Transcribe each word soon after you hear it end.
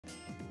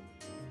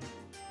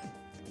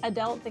I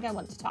don't think I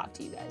want to talk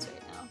to you guys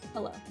right now.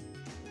 Hello.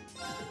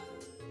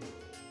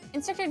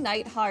 Instructor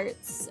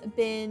Neithardt's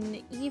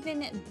been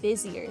even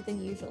busier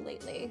than usual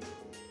lately.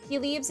 He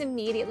leaves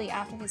immediately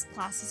after his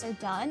classes are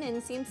done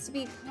and seems to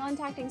be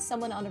contacting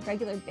someone on a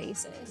regular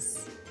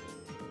basis.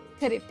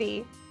 Could it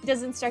be?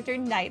 Does Instructor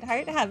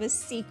Neithardt have a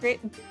secret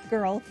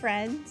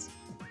girlfriend?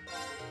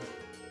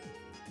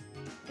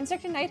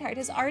 Instructor Neithardt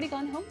has already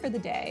gone home for the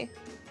day.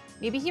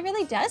 Maybe he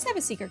really does have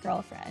a secret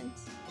girlfriend.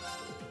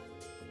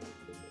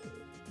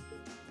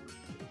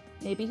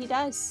 Maybe he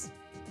does.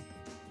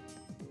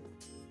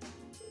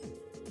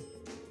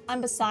 I'm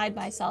beside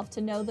myself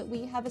to know that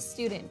we have a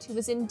student who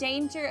is in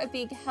danger of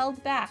being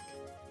held back.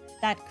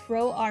 That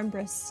crow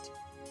armbrust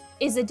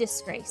is a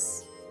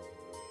disgrace.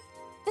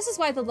 This is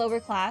why the lower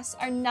class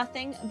are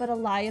nothing but a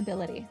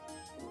liability.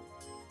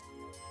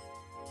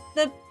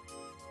 The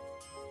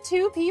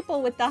two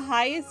people with the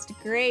highest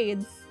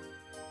grades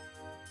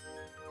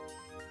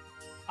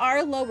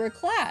are lower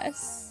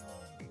class.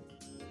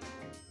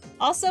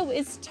 Also,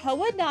 is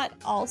Toa not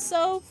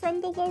also from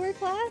the lower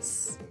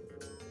class?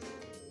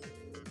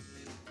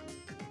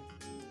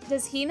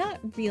 Does he not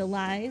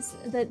realize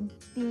that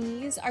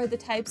these are the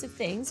types of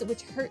things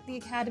which hurt the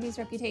Academy's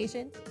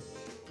reputation?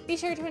 Be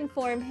sure to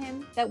inform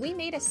him that we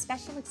made a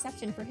special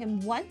exception for him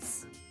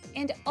once,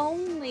 and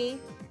only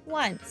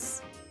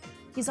once.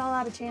 He's all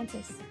out of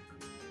chances.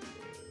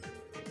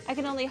 I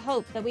can only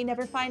hope that we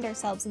never find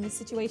ourselves in this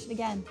situation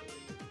again.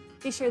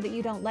 Be sure that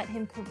you don't let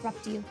him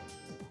corrupt you.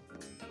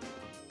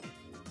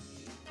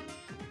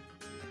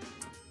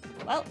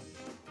 Well.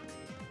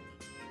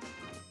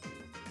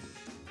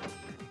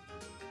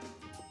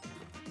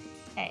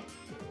 Hey.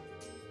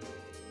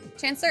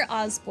 Chancellor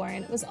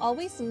Osborne was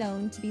always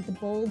known to be the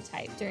bold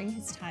type during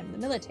his time in the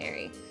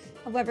military.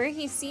 However,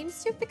 he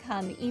seems to have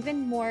become even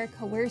more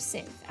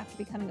coercive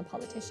after becoming a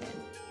politician.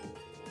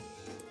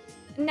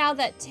 Now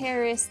that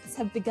terrorists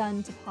have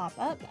begun to pop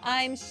up,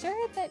 I'm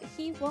sure that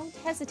he won't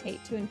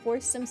hesitate to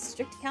enforce some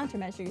strict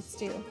countermeasures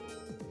too.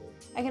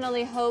 I can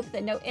only hope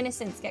that no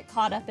innocents get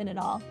caught up in it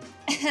all.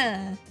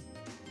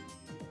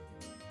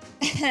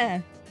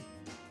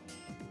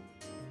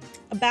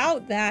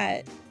 About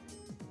that.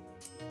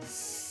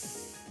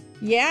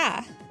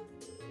 Yeah.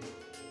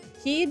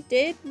 He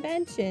did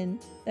mention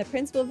that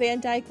Principal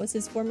Van Dyke was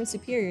his former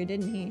superior,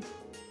 didn't he?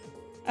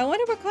 I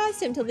wonder what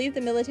caused him to leave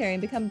the military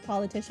and become a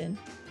politician.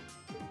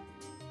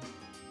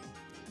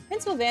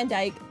 Principal Van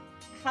Dyke,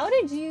 how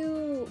did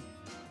you...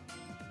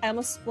 I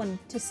almost wanted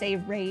to say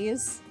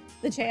raise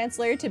the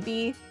Chancellor to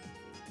be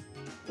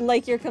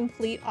like your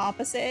complete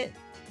opposite.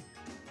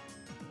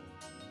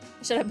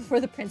 Shut up before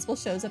the principal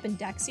shows up and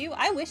decks you.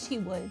 I wish he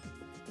would.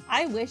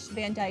 I wish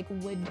Van Dyke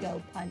would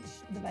go punch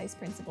the vice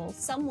principal.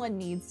 Someone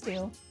needs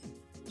to.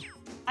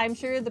 I'm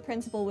sure the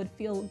principal would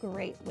feel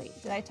great. Wait,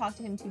 did I talk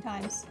to him 2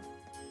 times?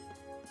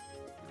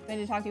 Do I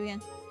need to talk to you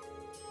again?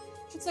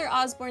 Chancellor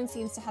Osborne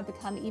seems to have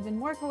become even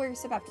more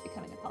coercive after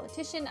becoming a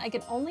politician. I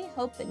can only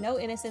hope that no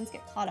innocents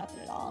get caught up in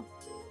it all.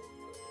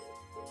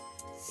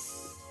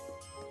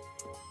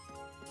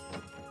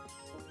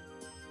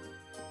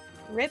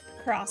 Rip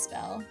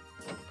Crossbell.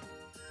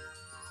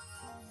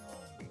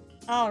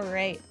 All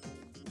right.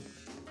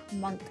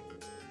 Monk.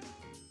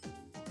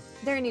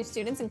 There are new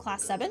students in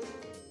class 7.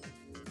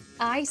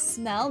 I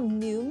smell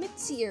new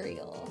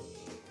material.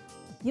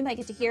 You might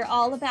get to hear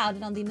all about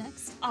it on the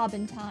next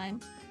Aubin time.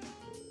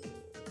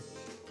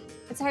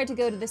 It's hard to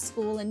go to this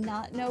school and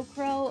not know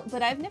Crow,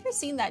 but I've never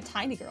seen that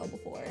tiny girl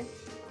before.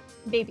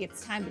 Maybe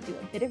it's time to do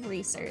a bit of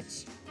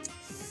research.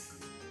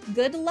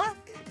 Good luck.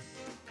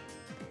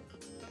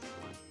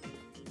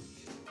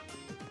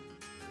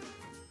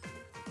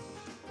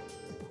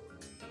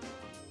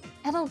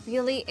 Ethel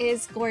really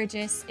is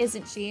gorgeous,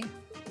 isn't she?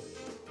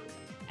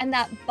 And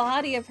that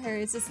body of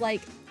hers is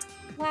like,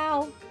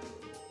 wow,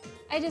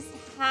 I just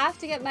have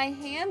to get my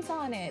hands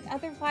on it.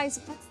 Otherwise,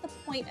 what's the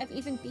point of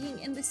even being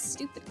in this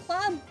stupid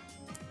club?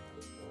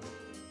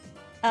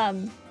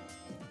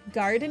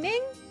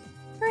 Gardening,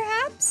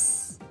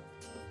 perhaps?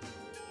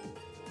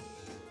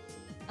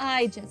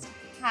 I just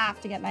have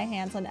to get my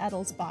hands on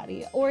Ethel's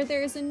body, or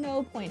there's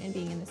no point in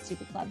being in this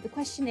stupid club. The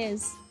question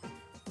is,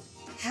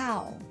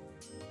 how?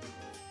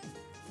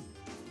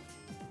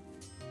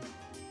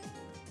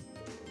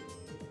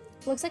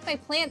 Looks like my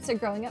plants are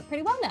growing up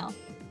pretty well now.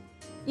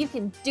 You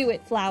can do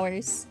it,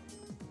 flowers.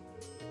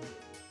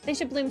 They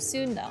should bloom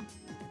soon, though.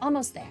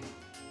 Almost there.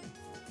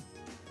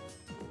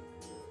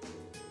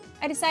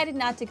 I decided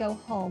not to go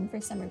home for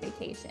summer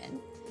vacation.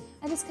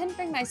 I just couldn't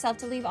bring myself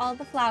to leave all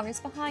the flowers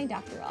behind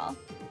after all.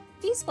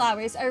 These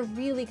flowers are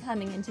really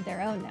coming into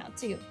their own now,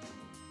 too.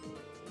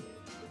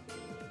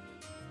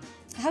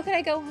 How could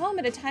I go home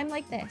at a time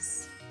like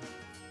this?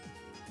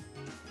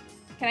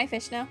 Can I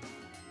fish now?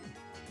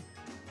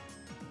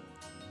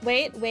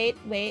 Wait.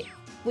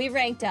 We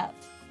ranked up.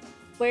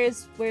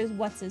 Where's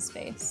what's his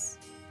face?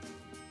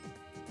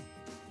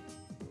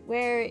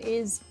 Where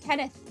is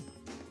Kenneth?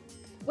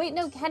 Wait,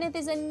 no, Kenneth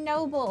is a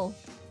noble.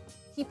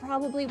 He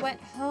probably went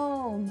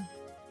home.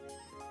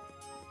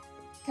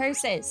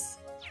 Curses.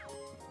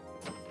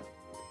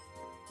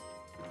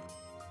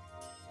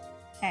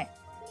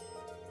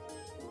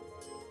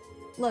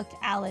 Look,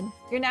 Alan,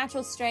 your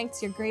natural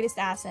strength's your greatest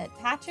asset.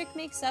 Patrick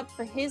makes up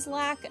for his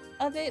lack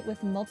of it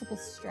with multiple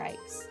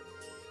strikes.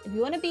 If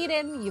you want to beat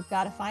him, you've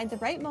got to find the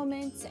right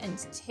moments and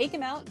take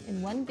him out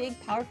in one big,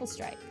 powerful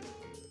strike.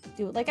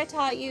 Do it like I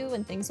taught you,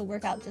 and things will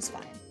work out just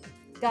fine.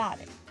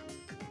 Got it.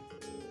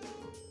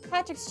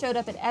 Patrick's showed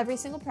up at every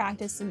single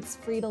practice since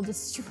Friedel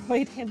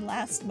destroyed him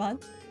last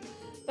month.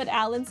 But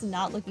Alan's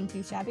not looking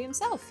too shabby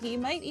himself. He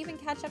might even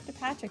catch up to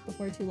Patrick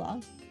before too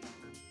long.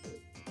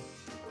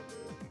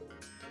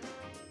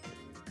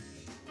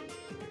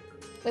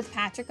 With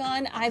Patrick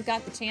on, I've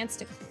got the chance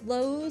to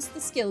close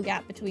the skill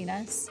gap between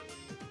us.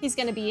 He's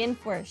gonna be in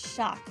for a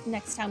shock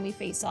next time we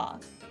face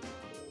off.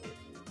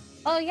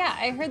 Oh yeah,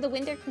 I heard the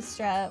Wind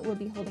Orchestra will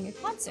be holding a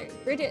concert.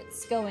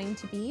 Bridget's going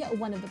to be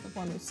one of the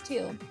performers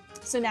too.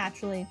 So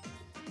naturally,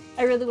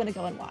 I really want to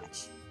go and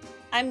watch.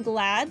 I'm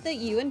glad that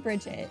you and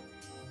Bridget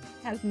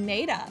have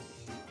made up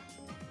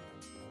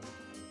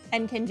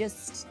and can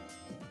just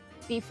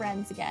be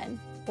friends again,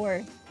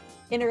 or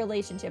in a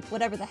relationship,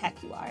 whatever the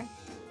heck you are.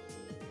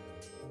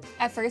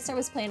 At first, I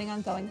was planning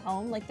on going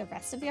home like the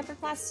rest of the upper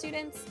class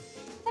students.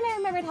 Then I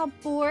remembered how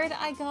bored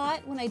I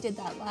got when I did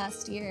that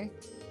last year.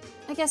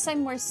 I guess I'm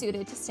more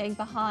suited to staying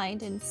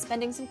behind and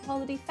spending some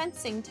quality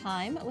fencing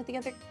time with the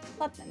other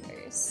club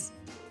members.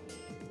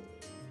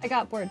 I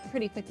got bored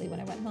pretty quickly when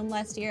I went home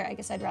last year. I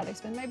guess I'd rather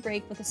spend my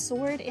break with a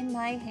sword in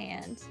my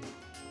hand.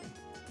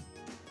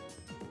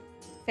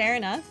 Fair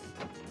enough.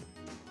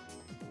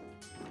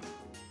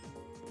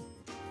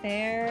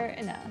 Fair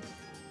enough.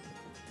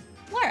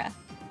 Laura.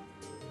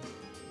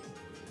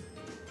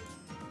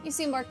 You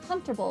seem more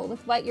comfortable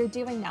with what you're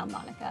doing now,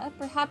 Monica.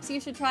 Perhaps you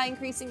should try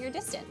increasing your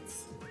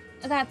distance.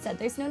 That said,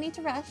 there's no need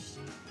to rush.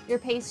 Your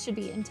pace should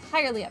be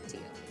entirely up to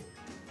you.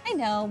 I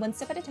know, one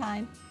step at a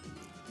time.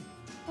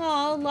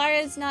 Oh,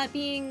 Lara's not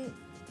being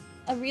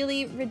a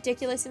really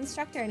ridiculous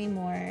instructor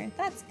anymore.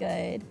 That's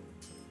good.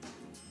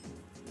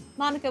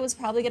 Monica was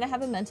probably going to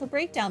have a mental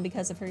breakdown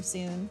because of her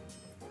soon.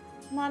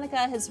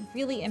 Monica has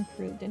really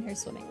improved in her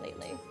swimming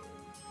lately.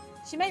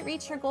 She might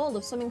reach her goal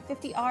of swimming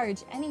 50 ARG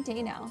any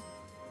day now.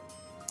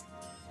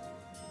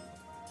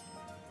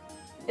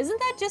 Isn't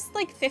that just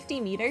like 50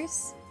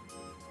 meters?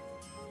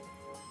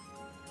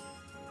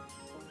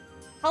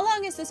 How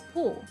long is this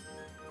pool?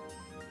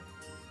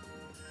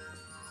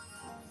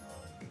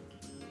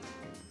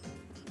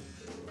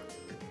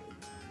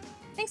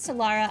 Thanks to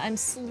Lara, I'm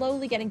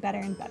slowly getting better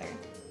and better.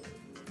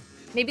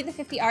 Maybe the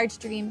 50 ARG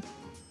dream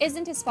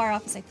isn't as far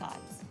off as I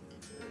thought.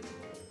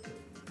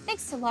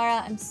 Thanks to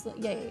Lara, I'm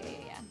yeah.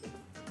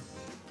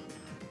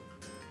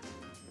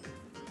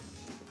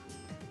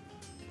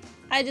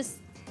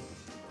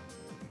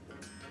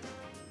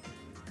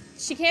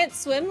 She can't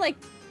swim, like,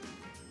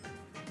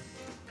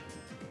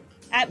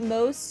 at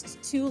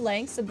most 2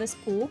 lengths of this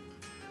pool.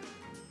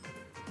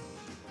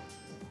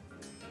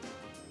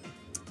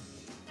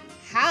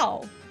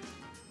 How?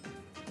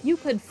 You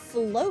could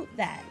float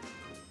that.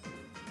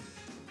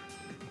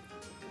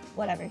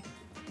 Whatever.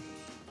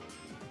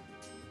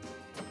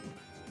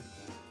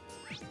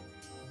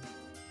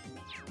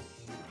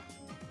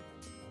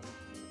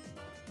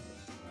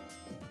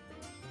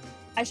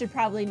 I should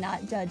probably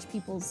not judge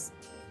people's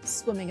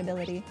swimming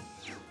ability.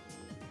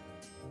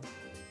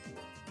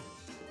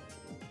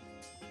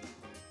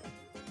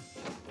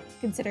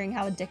 Considering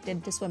how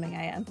addicted to swimming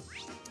I am.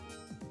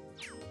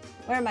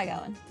 Where am I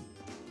going?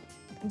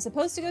 I'm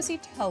supposed to go see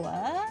Toa.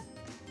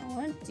 I don't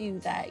want to do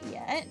that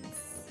yet.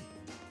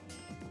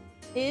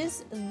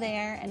 Is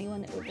there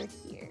anyone over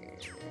here?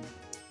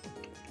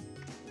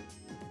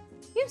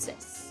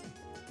 Useless.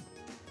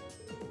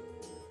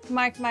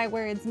 Mark my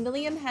words,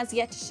 Milliam has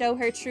yet to show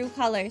her true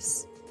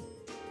colors.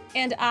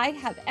 And I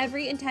have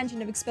every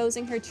intention of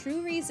exposing her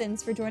true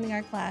reasons for joining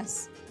our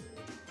class.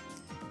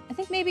 I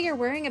think maybe you're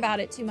worrying about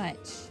it too much.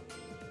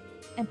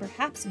 And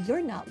perhaps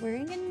you're not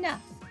worrying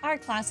enough. Our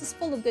class is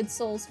full of good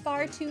souls,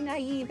 far too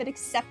naive and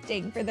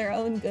accepting for their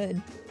own good.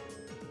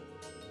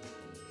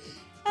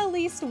 At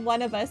least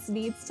one of us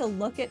needs to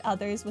look at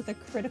others with a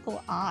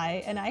critical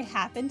eye, and I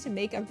happen to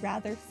make a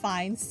rather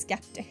fine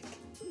skeptic.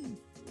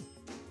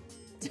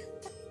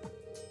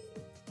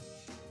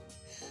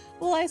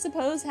 Well, I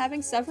suppose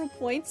having several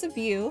points of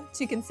view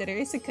to consider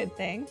is a good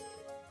thing.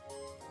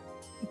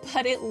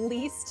 But at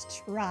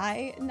least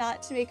try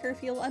not to make her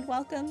feel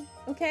unwelcome,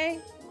 okay?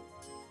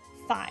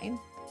 Fine.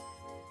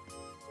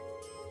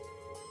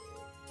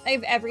 I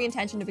have every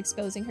intention of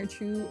exposing her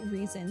true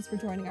reasons for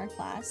joining our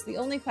class. The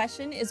only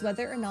question is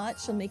whether or not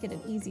she'll make it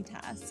an easy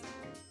task.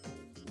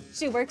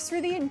 She works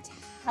for the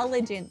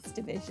intelligence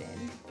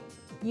division.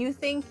 You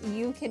think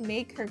you can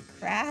make her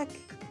crack?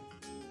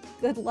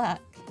 Good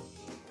luck.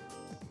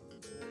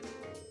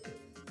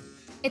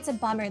 It's a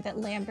bummer that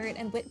Lambert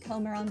and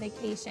Whitcomb are on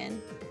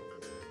vacation.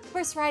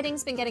 Horse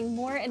riding's been getting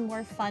more and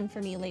more fun for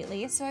me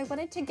lately, so I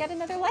wanted to get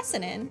another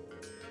lesson in.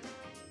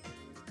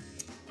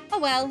 Oh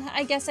well,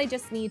 I guess I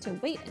just need to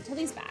wait until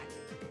he's back.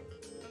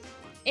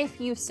 If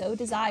you so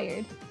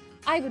desired,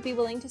 I would be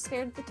willing to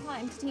spare the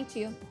time to teach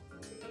you.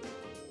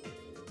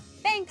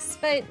 Thanks,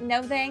 but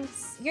no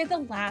thanks. You're the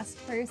last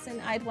person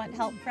I'd want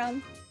help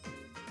from.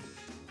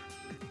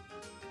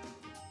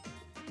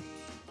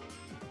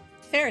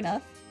 Fair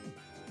enough.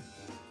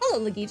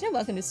 Hello, Lagija.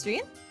 Welcome to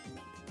stream.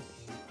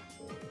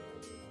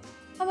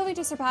 How about we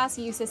just surpass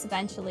Eustace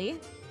eventually?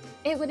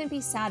 It wouldn't be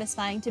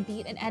satisfying to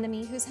beat an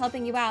enemy who's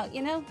helping you out,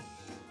 you know?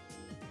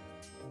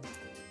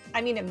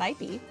 I mean, it might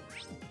be.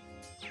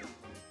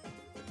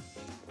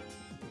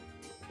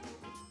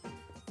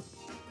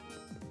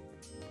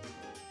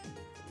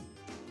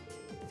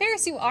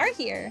 Ferris, you are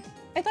here.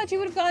 I thought you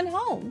would have gone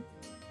home.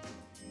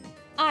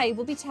 I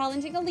will be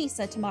challenging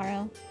Elisa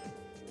tomorrow.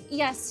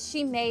 Yes,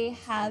 she may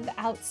have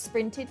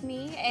out-sprinted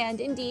me, and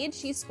indeed,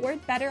 she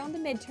scored better on the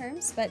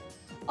midterms, but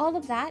all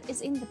of that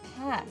is in the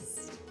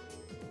past.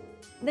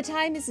 The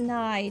time is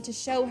nigh to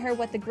show her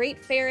what the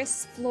great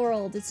Ferris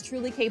Florald is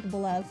truly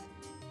capable of.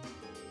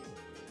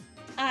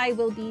 I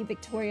will be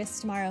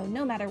victorious tomorrow,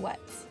 no matter what.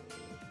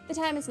 The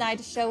time is nigh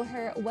to show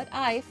her what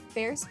I,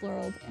 Ferris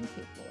Florald, am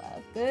capable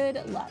of.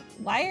 Good luck.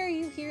 Why are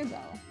you here,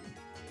 though?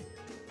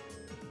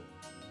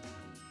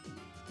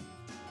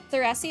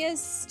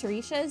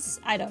 Teresia's,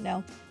 I don't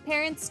know.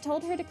 Parents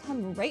told her to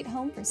come right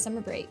home for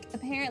summer break.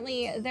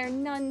 Apparently, they're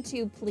none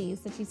too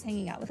pleased that she's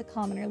hanging out with a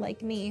commoner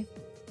like me.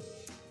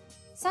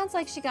 Sounds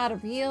like she got a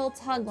real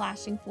tongue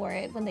lashing for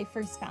it when they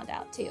first found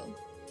out, too.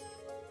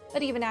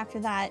 But even after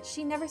that,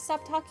 she never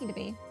stopped talking to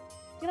me.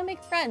 You don't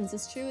make friends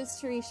as true as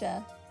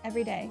Teresia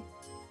every day.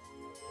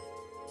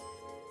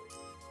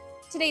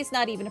 Today's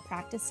not even a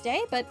practice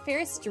day, but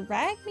Ferris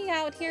dragged me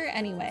out here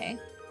anyway.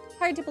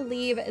 Hard to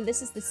believe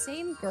this is the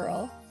same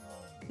girl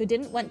who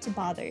didn't want to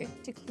bother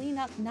to clean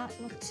up not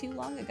too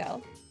long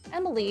ago.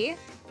 Emily,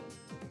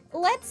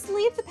 let's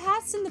leave the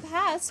past in the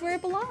past where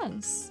it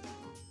belongs.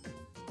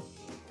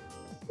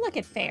 Look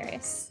at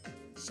Ferris,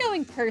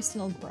 showing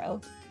personal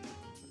growth.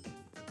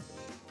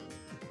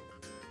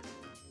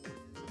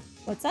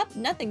 What's up?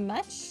 Nothing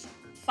much.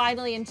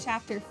 Finally in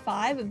chapter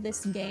 5 of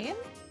this game.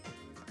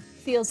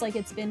 Feels like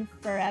it's been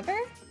forever.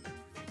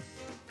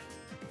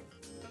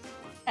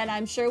 And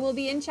I'm sure we'll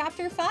be in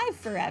chapter 5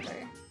 forever.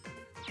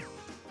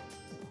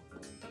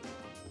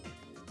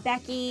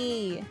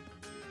 Becky.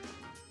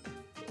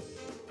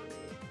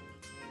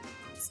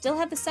 Still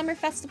have the summer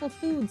festival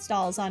food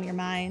stalls on your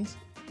mind.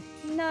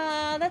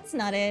 Nah, that's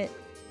not it.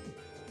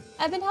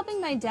 I've been helping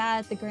my dad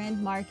at the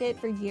Grand Market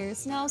for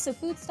years now, so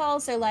food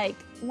stalls are like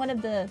one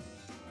of the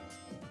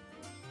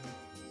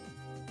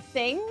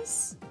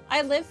things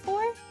I live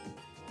for.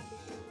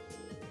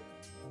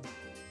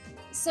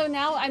 So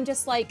now I'm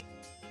just like,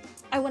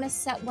 I want to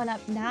set one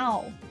up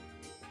now.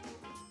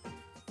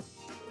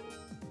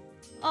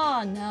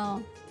 Oh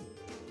no.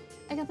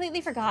 I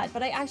completely forgot,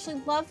 but I actually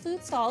love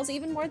food stalls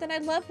even more than I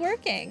love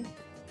working.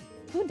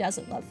 Who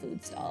doesn't love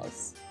food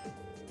stalls?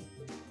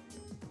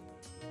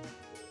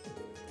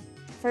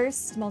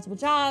 First, multiple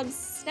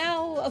jobs,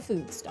 now a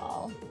food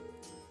stall.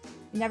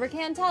 You never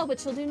can tell what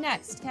she'll do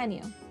next, can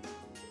you?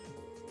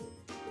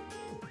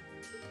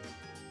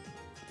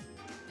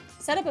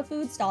 Set up a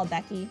food stall,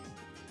 Becky.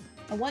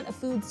 I want a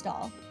food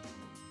stall.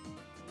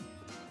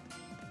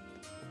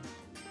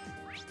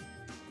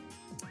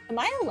 Am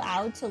I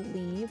allowed to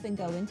leave and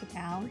go into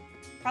town?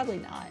 Probably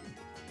not.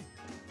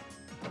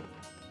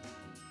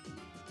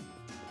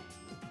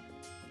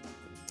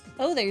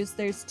 Oh,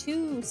 there's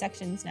 2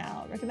 sections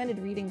now. Recommended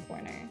reading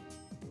corner.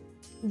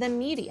 The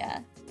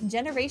media.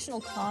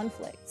 Generational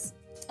conflicts.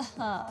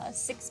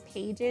 6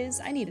 pages.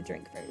 I need a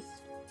drink first.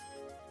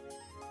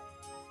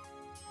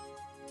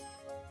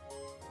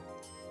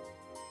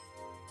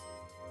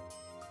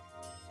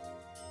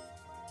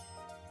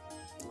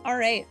 All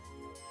right.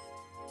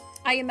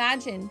 I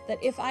imagine that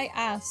if I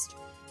asked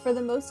for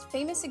the most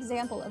famous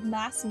example of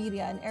mass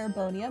media in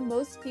Erebonia,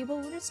 most people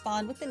would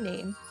respond with the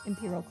name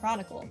Imperial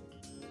Chronicle.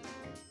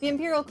 The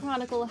Imperial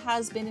Chronicle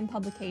has been in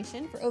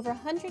publication for over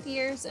 100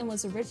 years and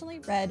was originally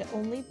read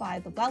only by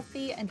the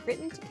wealthy and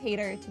written to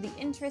cater to the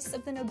interests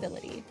of the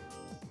nobility.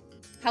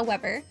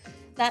 However,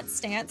 that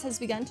stance has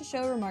begun to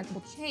show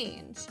remarkable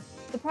change.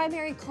 The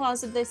primary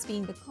cause of this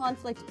being the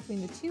conflict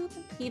between the 2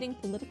 competing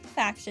political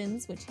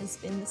factions, which has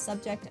been the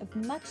subject of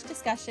much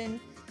discussion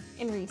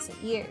in recent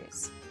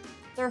years.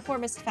 The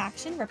reformist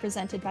faction,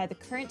 represented by the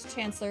current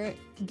Chancellor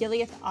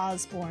Gileath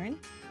Osborne,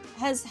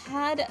 has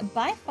had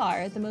by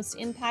far the most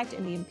impact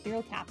in the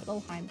imperial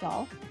capital,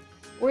 Heimdall,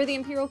 where the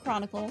Imperial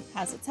Chronicle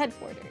has its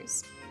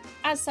headquarters.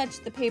 As such,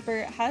 the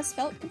paper has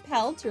felt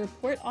compelled to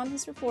report on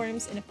his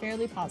reforms in a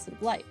fairly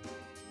positive light.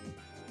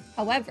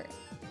 However,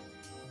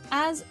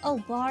 as a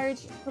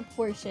large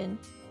proportion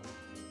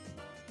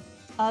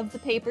of the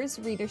paper's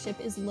readership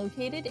is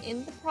located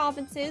in the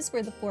provinces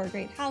where the 4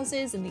 great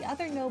houses and the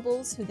other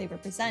nobles who they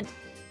represent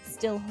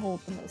still hold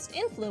the most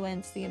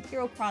influence, the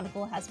Imperial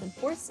Chronicle has been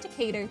forced to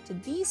cater to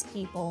these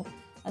people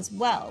as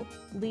well,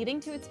 leading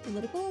to its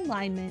political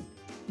alignment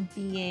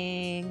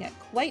being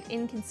quite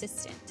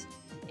inconsistent.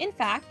 In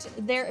fact,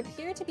 there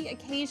appear to be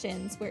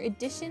occasions where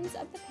editions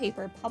of the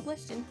paper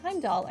published in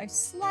Heimdall are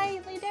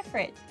slightly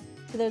different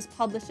to those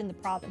published in the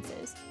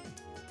provinces.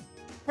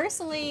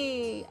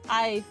 Personally,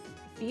 I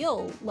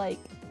feel like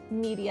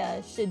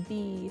media should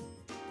be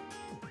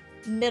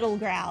middle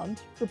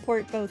ground,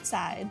 report both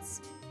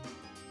sides.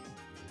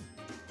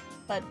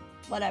 But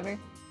whatever.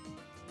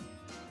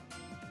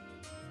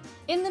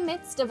 In the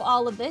midst of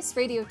all of this,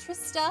 Radio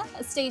Trista,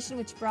 a station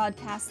which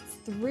broadcasts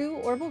through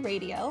Orbital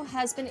Radio,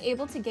 has been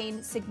able to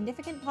gain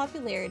significant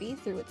popularity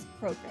through its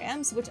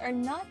programs, which are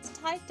not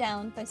tied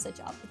down by such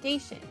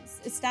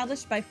obligations.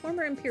 Established by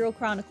former Imperial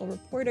Chronicle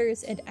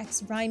reporters and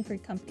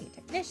ex-Rhineford Company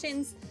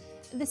technicians,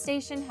 the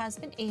station has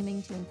been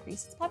aiming to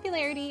increase its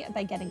popularity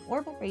by getting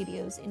Orbital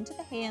radios into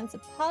the hands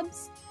of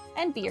pubs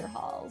and beer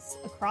halls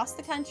across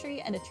the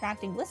country and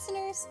attracting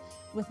listeners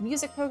with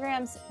music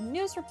programs,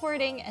 news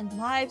reporting, and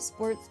live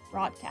sports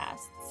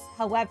broadcasts.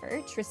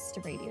 However,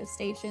 Trista radio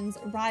station's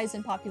rise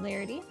in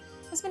popularity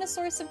has been a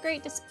source of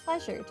great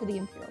displeasure to the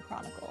Imperial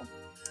Chronicle.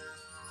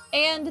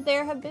 And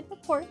there have been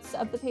reports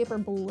of the paper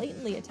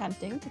blatantly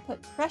attempting to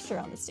put pressure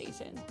on the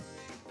station.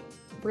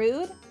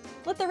 Rude?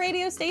 Let the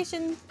radio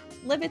station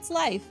live its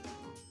life.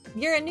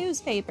 You're a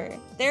newspaper.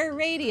 They're a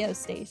radio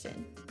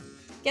station.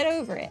 Get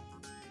over it.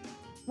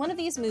 One of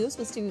these moves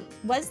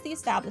was the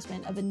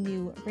establishment of a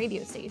new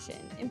radio station,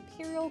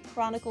 Imperial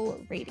Chronicle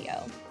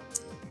Radio,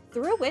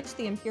 through which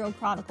the Imperial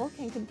Chronicle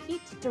can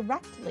compete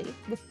directly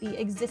with the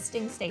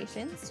existing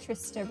stations,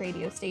 Trista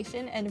Radio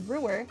Station and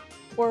Ruhr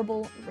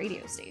Orbital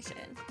Radio Station.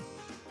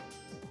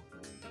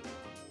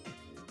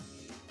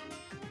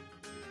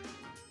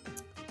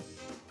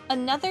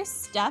 Another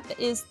step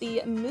is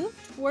the move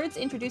towards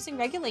introducing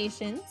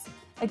regulations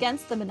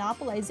against the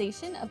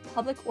monopolization of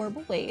public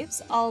orbital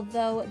waves,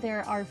 although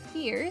there are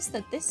fears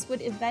that this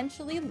would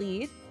eventually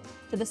lead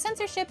to the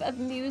censorship of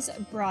news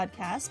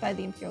broadcasts by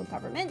the Imperial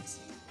government.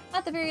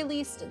 At the very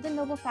least, the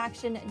noble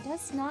faction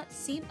does not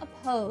seem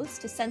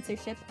opposed to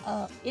censorship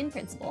in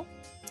principle.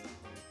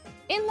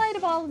 In light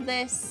of all of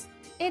this,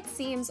 it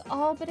seems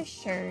all but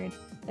assured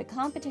that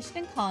competition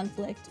and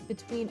conflict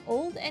between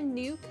old and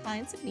new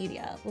kinds of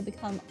media will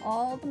become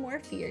all the more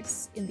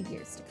fierce in the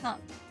years to come.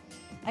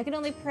 I can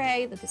only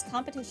pray that this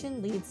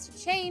competition leads to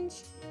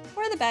change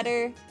for the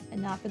better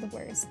and not for the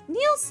worse.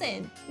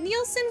 Nielsen!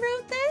 Nielsen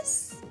wrote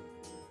this?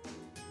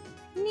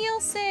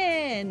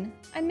 Nielsen!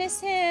 I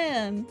miss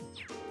him.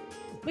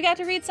 We got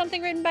to read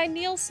something written by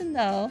Nielsen,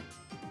 though.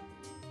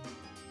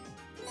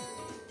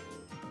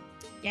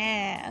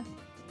 Yeah.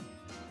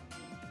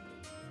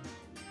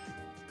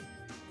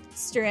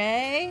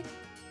 Stray?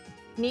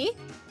 Me?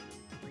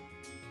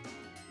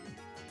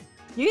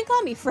 You can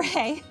call me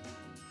Frey.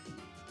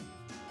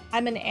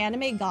 I'm an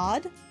anime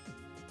god?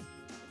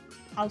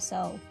 How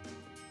so?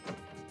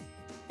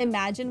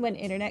 Imagine when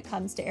internet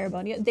comes to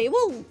Erebonia. They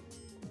will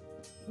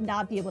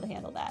not be able to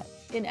handle that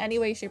in any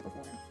way, shape, or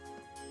form.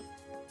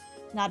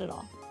 Not at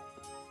all.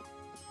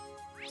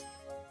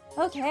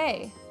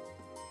 Okay.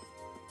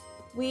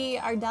 We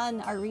are done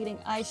our reading.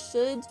 I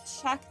should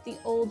check the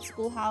old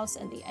schoolhouse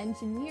and the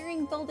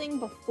engineering building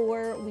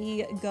before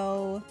we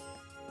go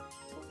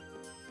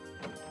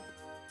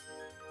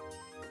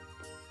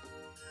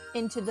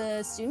into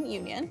the student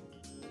union.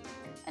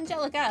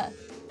 Angelica.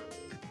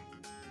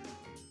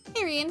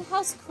 Hey, Rian,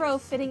 how's Crow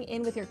fitting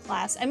in with your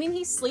class? I mean,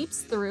 he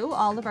sleeps through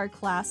all of our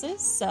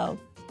classes, so,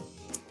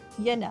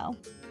 you know.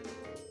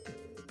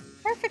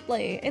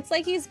 Perfectly. It's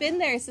like he's been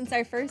there since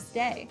our first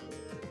day.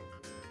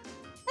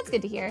 That's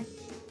good to hear.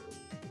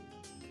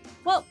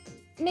 Well,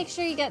 make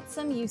sure you get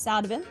some use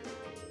out of him.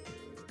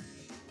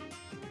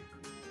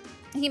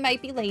 He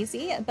might be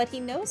lazy, but he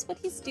knows what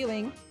he's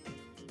doing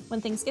when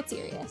things get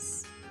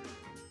serious.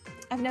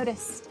 I've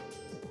noticed.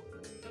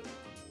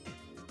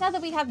 Now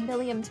that we have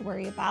Milliam to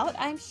worry about,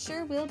 I'm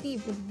sure we'll be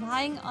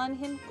relying on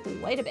him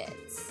quite a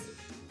bit.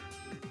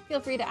 Feel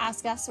free to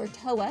ask us or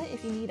Toa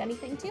if you need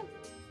anything too.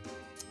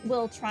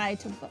 We'll try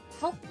to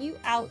help you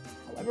out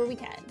however we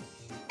can.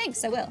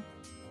 Thanks, I will.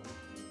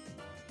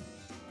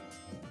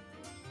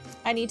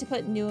 I need to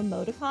put new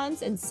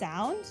emoticons and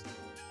sound.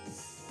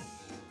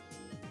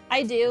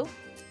 I do.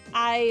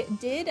 I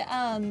did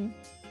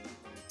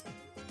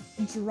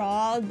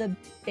draw the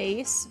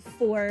base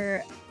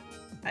for,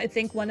 I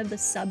think, one of the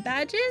sub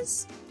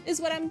badges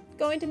is what I'm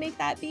going to make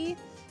that be,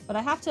 but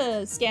I have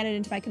to scan it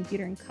into my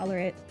computer and color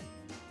it.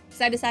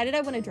 So I decided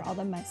I want to draw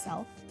them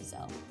myself, so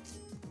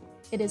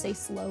it is a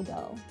slow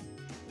go.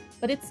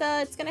 But it's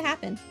gonna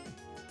happen.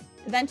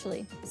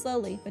 Eventually.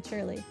 Slowly, but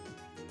surely.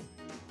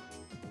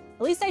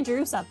 At least I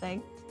drew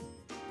something.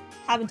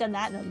 Haven't done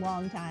that in a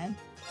long time.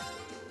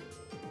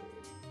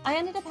 I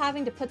ended up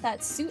having to put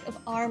that suit of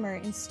armor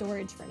in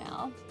storage for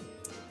now.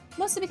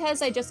 Mostly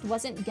because I just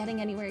wasn't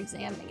getting anywhere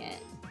examining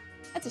it.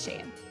 That's a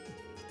shame.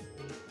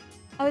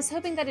 I was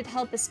hoping that it'd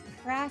help us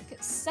crack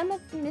some of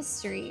the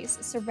mysteries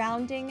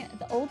surrounding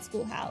the old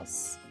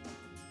schoolhouse.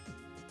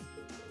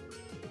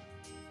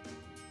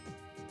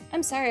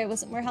 I'm sorry I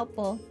wasn't more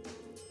helpful.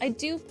 I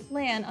do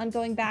plan on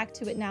going back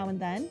to it now and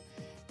then,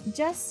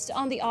 just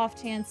on the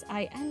off chance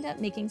I end up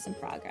making some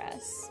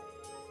progress.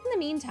 In the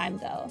meantime,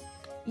 though,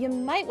 you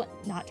might want,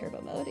 not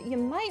turbo mode, you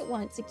might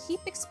want to keep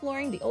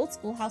exploring the old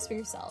schoolhouse for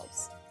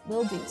yourselves.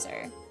 Will do,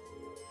 sir.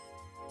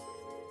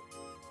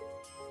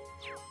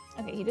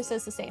 Okay, he just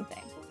says the same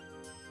thing.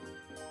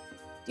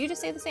 Do you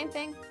just say the same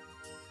thing?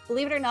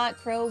 Believe it or not,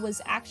 Crow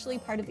was actually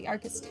part of the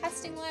Arcus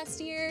testing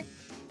last year.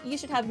 You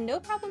should have no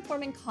problem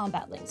forming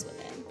combat links with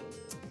him.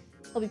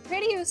 He'll be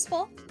pretty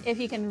useful if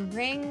you can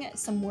wring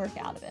some work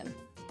out of him.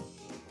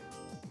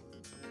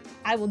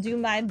 I will do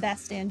my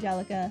best,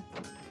 Angelica.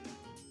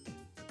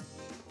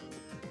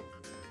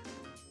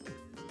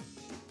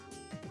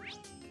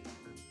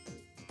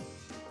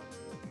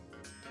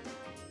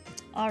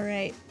 All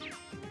right.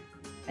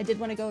 I did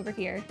want to go over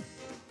here.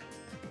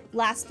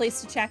 Last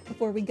place to check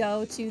before we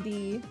go to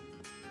the...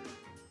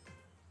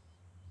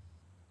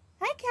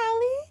 Hi,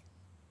 Callie.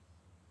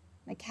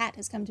 My cat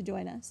has come to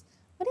join us.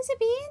 What is it,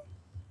 Bean?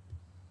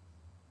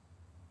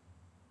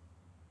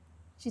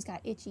 She's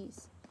got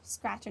itchies.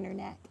 Scratching her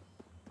neck.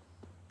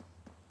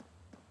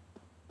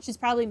 She's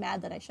probably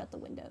mad that I shut the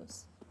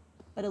windows.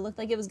 But it looked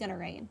like it was gonna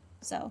rain,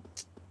 so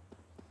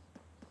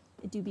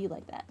it do be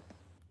like that.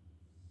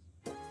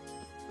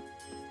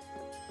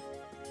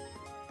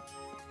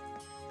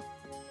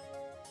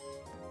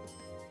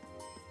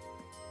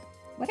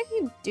 What are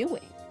you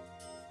doing?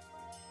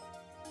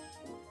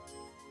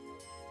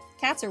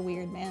 Cats are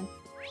weird, man.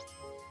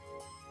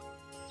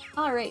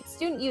 Alright,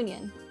 Student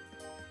Union.